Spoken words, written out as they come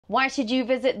Why should you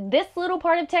visit this little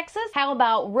part of Texas? How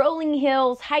about rolling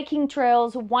hills, hiking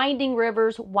trails, winding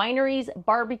rivers, wineries,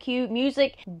 barbecue,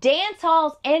 music, dance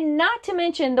halls, and not to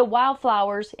mention the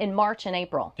wildflowers in March and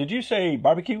April. Did you say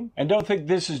barbecue? And don't think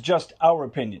this is just our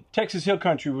opinion. Texas Hill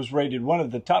Country was rated one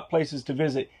of the top places to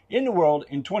visit in the world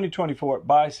in 2024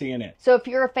 by CNN. So if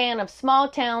you're a fan of small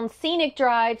towns, scenic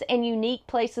drives, and unique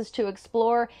places to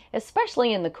explore,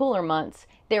 especially in the cooler months,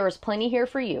 there is plenty here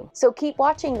for you. So keep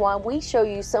watching while we show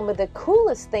you some of the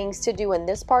coolest things to do in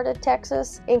this part of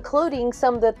Texas, including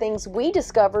some of the things we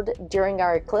discovered during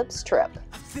our Eclipse trip.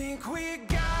 I think we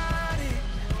got it,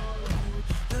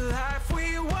 the life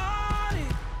we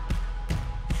wanted.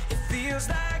 It feels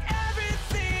like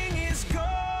everything is going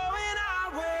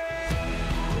our way.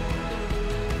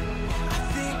 I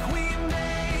think we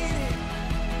made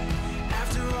it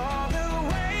after all the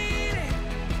waiting.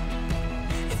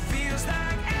 It feels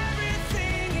like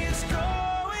everything is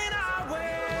going our way.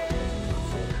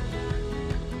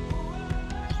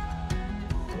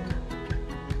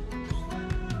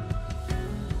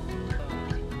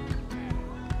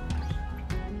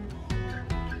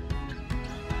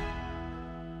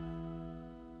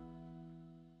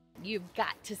 You've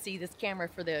got to see this camera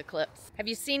for the Eclipse. Have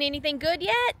you seen anything good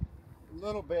yet? A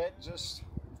little bit, just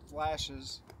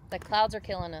flashes. The clouds are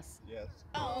killing us. Yes.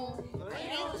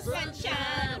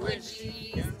 Sunshine when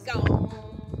she's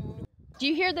gone. Do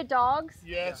you hear the dogs?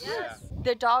 Yes.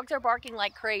 The dogs are barking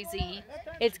like crazy.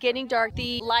 It's getting dark.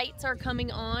 The lights are coming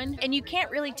on. And you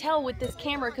can't really tell with this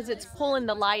camera because it's pulling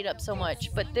the light up so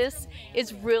much. But this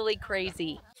is really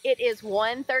crazy. It is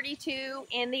 1:32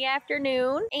 in the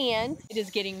afternoon and it is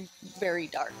getting very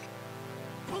dark.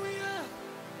 Oh yeah,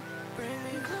 bring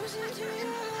me closer to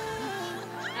you.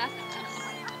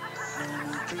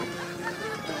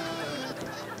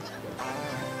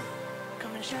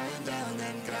 Come and shine down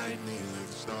and guide me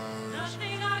with stars.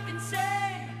 Nothing I can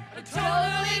say, a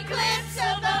total eclipse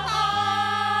of the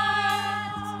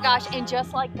heart. Gosh, and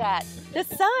just like that, the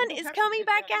sun is coming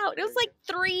back out. It was like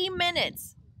 3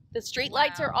 minutes. The street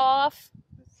lights are off.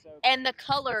 And the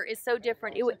color is so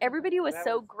different. Everybody was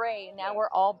so gray, and now we're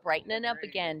all brightening up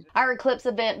again. Our Eclipse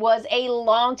event was a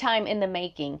long time in the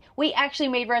making. We actually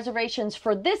made reservations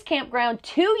for this campground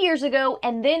 2 years ago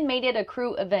and then made it a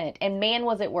crew event. And man,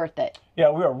 was it worth it.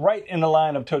 Yeah, we were right in the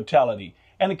line of totality.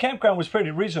 And the campground was pretty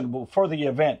reasonable for the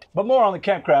event. But more on the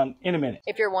campground in a minute.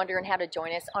 If you're wondering how to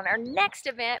join us on our next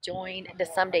event, join the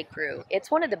Someday Crew.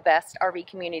 It's one of the best RV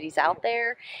communities out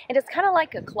there. And it's kind of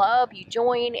like a club. You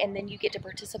join and then you get to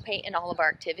participate in all of our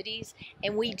activities.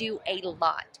 And we do a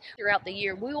lot. Throughout the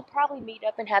year, we will probably meet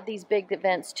up and have these big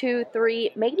events 2,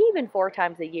 3, maybe even 4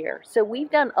 times a year. So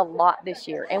we've done a lot this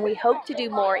year and we hope to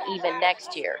do more even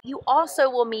next year. You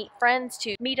also will meet friends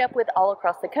to meet up with all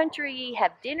across the country,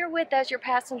 have dinner with as you're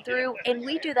passing through, and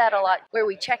we do that a lot where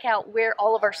we check out where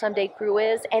all of our Someday Crew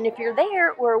is, and if you're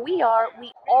there where we are,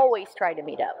 we always try to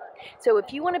meet up. So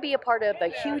if you want to be a part of a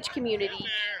huge community,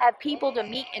 have people to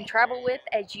meet and travel with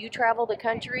as you travel the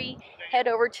country, head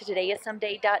over to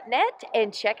todayissomeday.net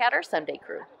and check out our Someday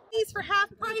Crew. He's for half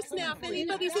price now if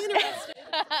anybody's interested.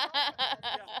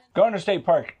 Garner State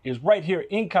Park is right here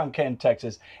in Concan,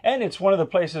 Texas, and it's one of the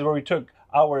places where we took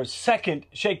our second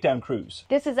shakedown cruise.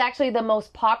 This is actually the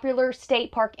most popular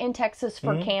state park in Texas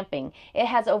for camping. It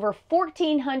has over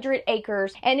 1,400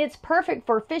 acres and it's perfect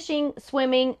for fishing,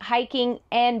 swimming, hiking,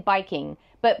 and biking.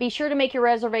 But be sure to make your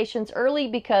reservations early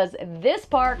because this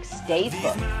park stays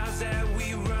booked. Miles that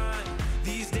we run,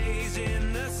 these days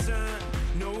in the sun,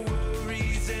 no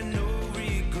worries and no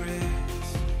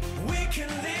regrets. We can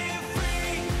live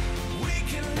free, we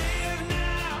can live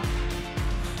now.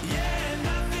 Yeah,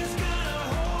 nothing's gonna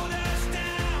hold us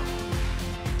down.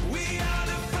 We are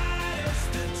the fighters,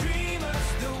 the dreamers,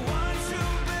 the ones who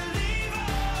believe.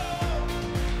 Oh,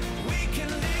 we can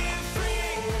live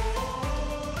free.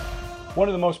 One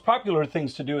of the most popular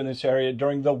things to do in this area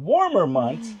during the warmer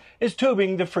months is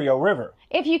tubing the Frio River.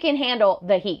 If you can handle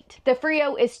the heat. The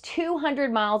Frio is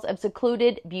 200 miles of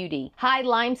secluded beauty. High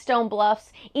limestone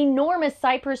bluffs, enormous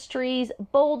cypress trees,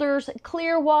 boulders,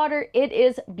 clear water. It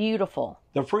is beautiful.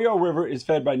 The Frio River is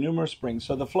fed by numerous springs,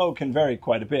 so the flow can vary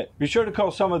quite a bit. Be sure to call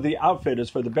some of the outfitters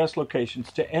for the best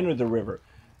locations to enter the river.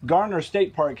 Garner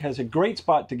State Park has a great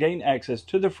spot to gain access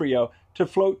to the Frio to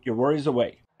float your worries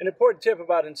away. An important tip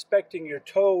about inspecting your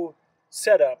tow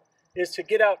setup is to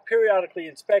get out periodically,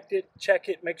 inspect it, check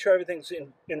it, make sure everything's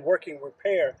in working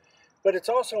repair. But it's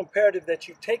also imperative that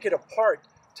you take it apart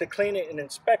to clean it and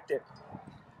inspect it.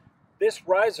 This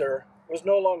riser was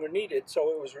no longer needed,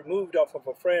 so it was removed off of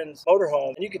a friend's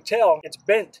motorhome. And you could tell it's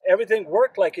bent. Everything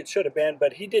worked like it should have been,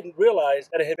 but he didn't realize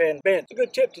that it had been bent. It's a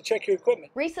good tip to check your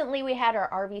equipment. Recently, we had our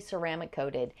RV ceramic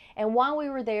coated, and while we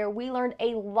were there, we learned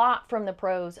a lot from the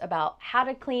pros about how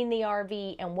to clean the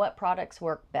RV and what products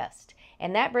work best.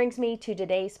 And that brings me to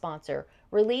today's sponsor,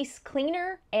 Release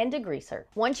Cleaner and Degreaser.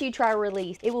 Once you try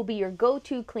Release, it will be your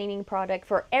go-to cleaning product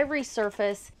for every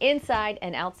surface inside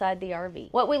and outside the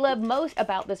RV. What we love most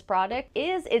about this product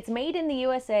is it's made in the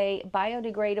USA,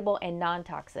 biodegradable and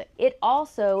non-toxic. It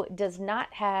also does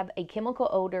not have a chemical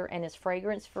odor and is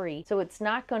fragrance-free, so it's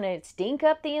not going to stink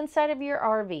up the inside of your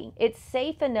RV. It's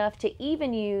safe enough to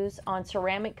even use on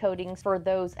ceramic coatings for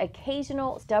those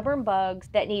occasional stubborn bugs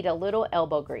that need a little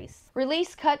elbow grease.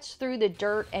 Release cuts through the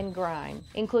dirt and grime,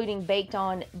 including baked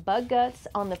on bug guts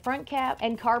on the front cap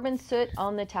and carbon soot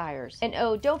on the tires. And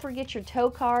oh, don't forget your tow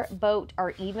car, boat,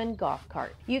 or even golf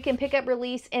cart. You can pick up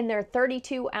Release in their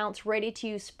 32-ounce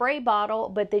ready-to-use spray bottle,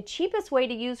 but the cheapest way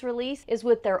to use Release is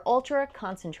with their Ultra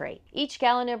Concentrate. Each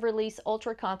gallon of Release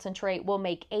Ultra Concentrate will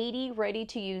make 80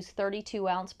 ready-to-use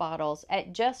 32-ounce bottles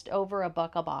at just over $1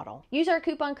 a bottle. Use our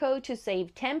coupon code to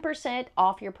save 10%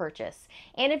 off your purchase.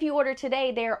 And if you order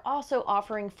today, they are also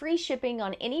offering free shipping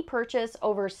on any purchase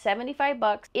over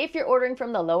 $75 if you're ordering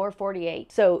from the lower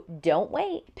 48. So don't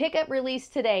wait. Pick up Release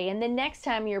today, and the next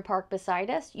time you're parked beside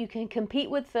us, you can compete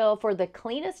with Phil for the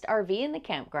cleanest RV in the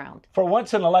campground. For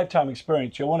once in a lifetime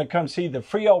experience, you'll want to come see the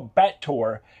Frio Bat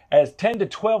Tour as 10 to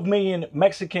 12 million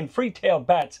Mexican free-tailed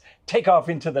bats take off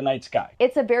into the night sky.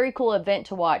 It's a very cool event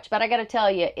to watch, but I gotta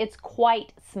tell you, it's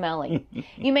quite smelly.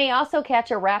 You may also catch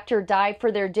a raptor dive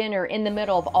for their dinner in the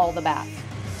middle of all the bats.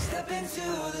 Step into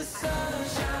the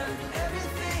sunshine,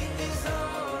 everything is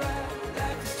alright.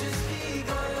 Life is just keep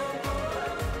going.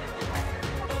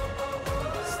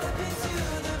 Step into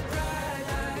the bright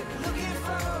light, looking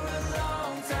for a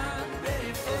long time,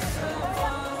 ready for some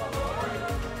fun.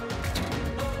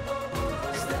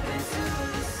 Step into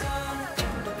the sun.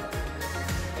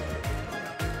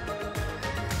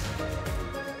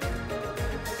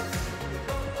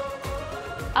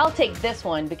 I'll take this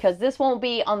one because this won't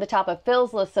be on the top of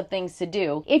Phil's list of things to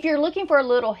do. If you're looking for a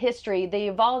little history, the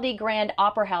Uvalde Grand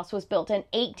Opera House was built in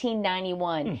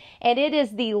 1891, and it is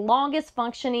the longest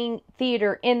functioning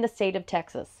theater in the state of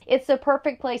Texas. It's the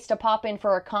perfect place to pop in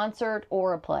for a concert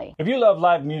or a play. If you love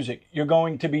live music, you're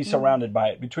going to be surrounded by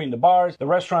it. Between the bars, the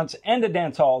restaurants, and the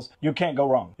dance halls, you can't go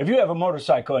wrong. If you have a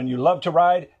motorcycle and you love to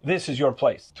ride, this is your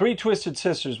place. Three Twisted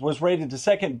Sisters was rated the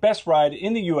second best ride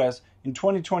in the U.S. in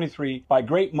 2023 by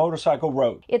Great Motorcycle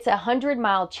Road. It's a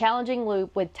 100-mile challenging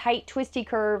loop with tight twisty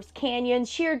curves, canyons,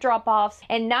 sheer drop-offs,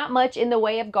 and not much in the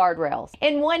way of guardrails.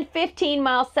 In one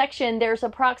 15-mile section, there's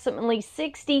approximately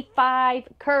 65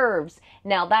 curves.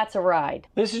 Now that's a ride.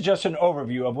 This is just an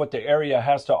overview of what the area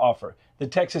has to offer. The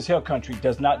Texas Hill Country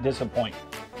does not disappoint.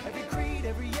 Every creed,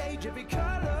 every age, every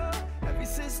color, every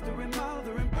sister and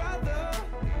mother and brother,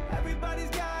 everybody's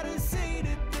got a seat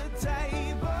at the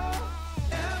table.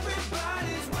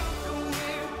 Everybody's welcome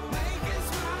here, making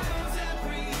smiles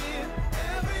every year.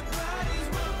 Everybody's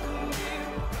welcome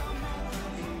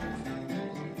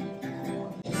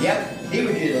here. Yep, he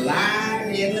was just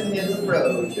lying in the middle of the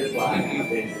road, just like he's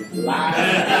been just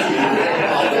lying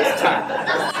all this time.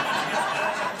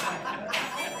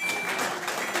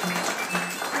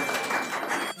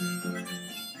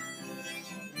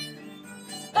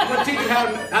 I'm going to teach you how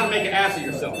to make an ass of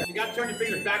yourself. You got to turn your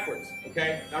fingers backwards,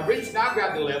 okay? Now reach, now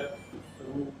grab the lip,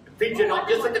 reach it up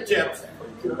just at the tips,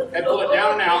 and pull it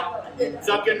down and out.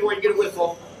 Suck into where you get a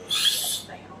whistle.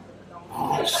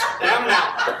 Down and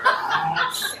out.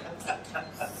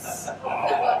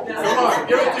 Come on,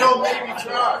 give it the old baby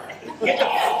try. Do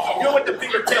it with the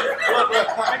fingertip. Look,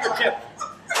 fingertip.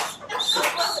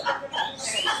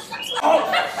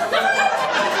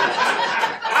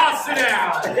 I'll sit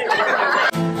down.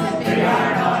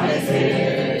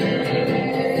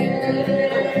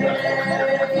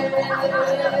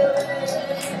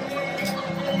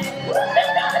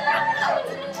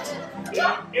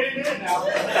 Get it in now.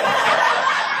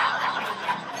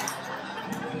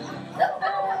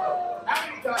 How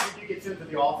many times did you get sent to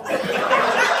the office?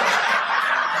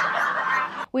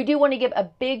 We do want to give a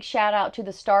big shout out to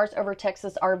the Stars Over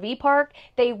Texas RV Park.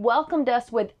 They welcomed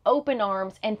us with open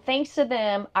arms, and thanks to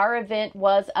them, our event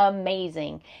was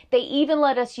amazing. They even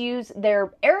let us use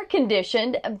their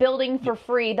air-conditioned building for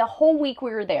free the whole week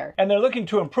we were there. And they're looking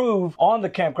to improve on the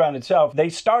campground itself. They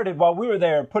started while we were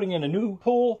there putting in a new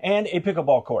pool and a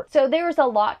pickleball court. So there's a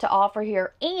lot to offer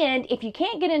here, and if you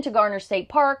can't get into Garner State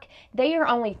Park, they are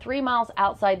only 3 miles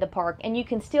outside the park, and you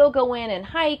can still go in and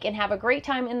hike and have a great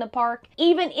time in the park,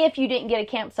 even even if you didn't get a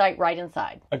campsite right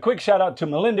inside. A quick shout out to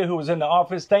Melinda, who was in the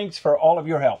office. Thanks for all of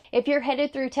your help. If you're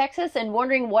headed through Texas and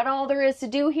wondering what all there is to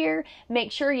do here,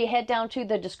 make sure you head down to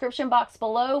the description box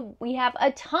below. We have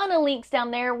a ton of links down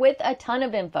there with a ton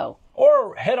of info.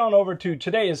 Or head on over to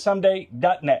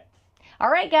todayissomeday.net. All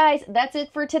right, guys, that's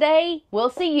it for today. We'll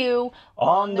see you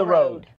On the road.